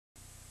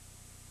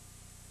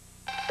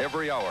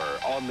every hour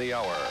on the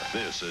hour.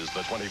 This is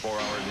the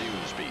 24-hour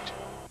news beat.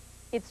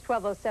 It's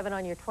 12:07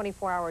 on your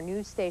 24-hour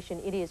news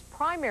station. It is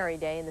primary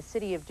day in the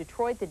city of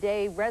Detroit, the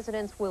day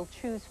residents will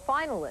choose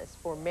finalists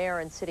for mayor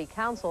and city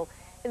council.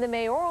 In the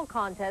mayoral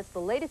contest,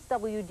 the latest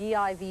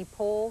WDIV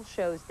poll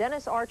shows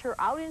Dennis Archer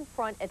out in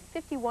front at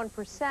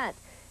 51%.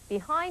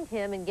 Behind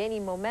him and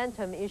gaining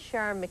momentum is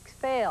Sharon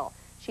McPhail.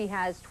 She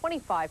has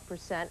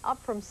 25%, up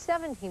from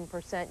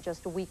 17%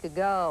 just a week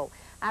ago.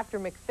 After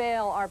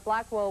McPhail, Art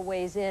Blackwell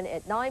weighs in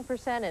at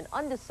 9%, and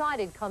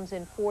undecided comes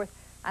in fourth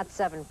at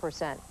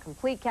 7%.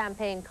 Complete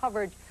campaign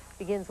coverage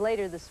begins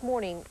later this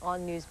morning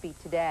on Newsbeat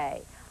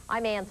Today.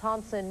 I'm Ann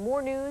Thompson.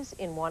 More news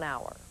in 1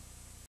 hour.